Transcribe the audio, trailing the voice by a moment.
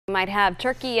Might have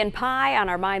turkey and pie on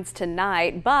our minds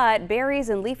tonight, but berries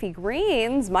and leafy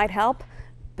greens might help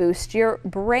boost your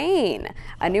brain.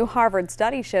 A new Harvard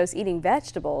study shows eating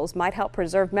vegetables might help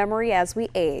preserve memory as we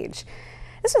age.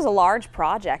 This is a large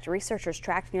project. Researchers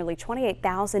tracked nearly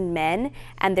 28,000 men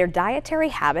and their dietary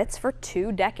habits for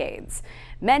 2 decades.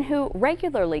 Men who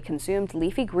regularly consumed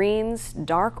leafy greens,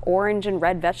 dark orange and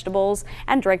red vegetables,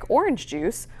 and drank orange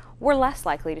juice were less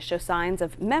likely to show signs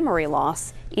of memory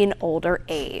loss in older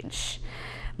age.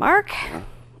 Mark,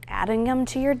 adding them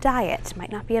to your diet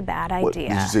might not be a bad idea. What,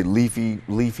 did you say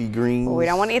leafy greens? Well, we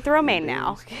don't want to eat the romaine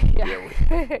now.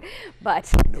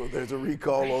 But no, there's a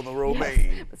recall on the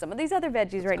romaine. Yes, but some of these other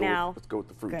veggies right now, let's go with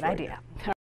the fruits good right idea. Now.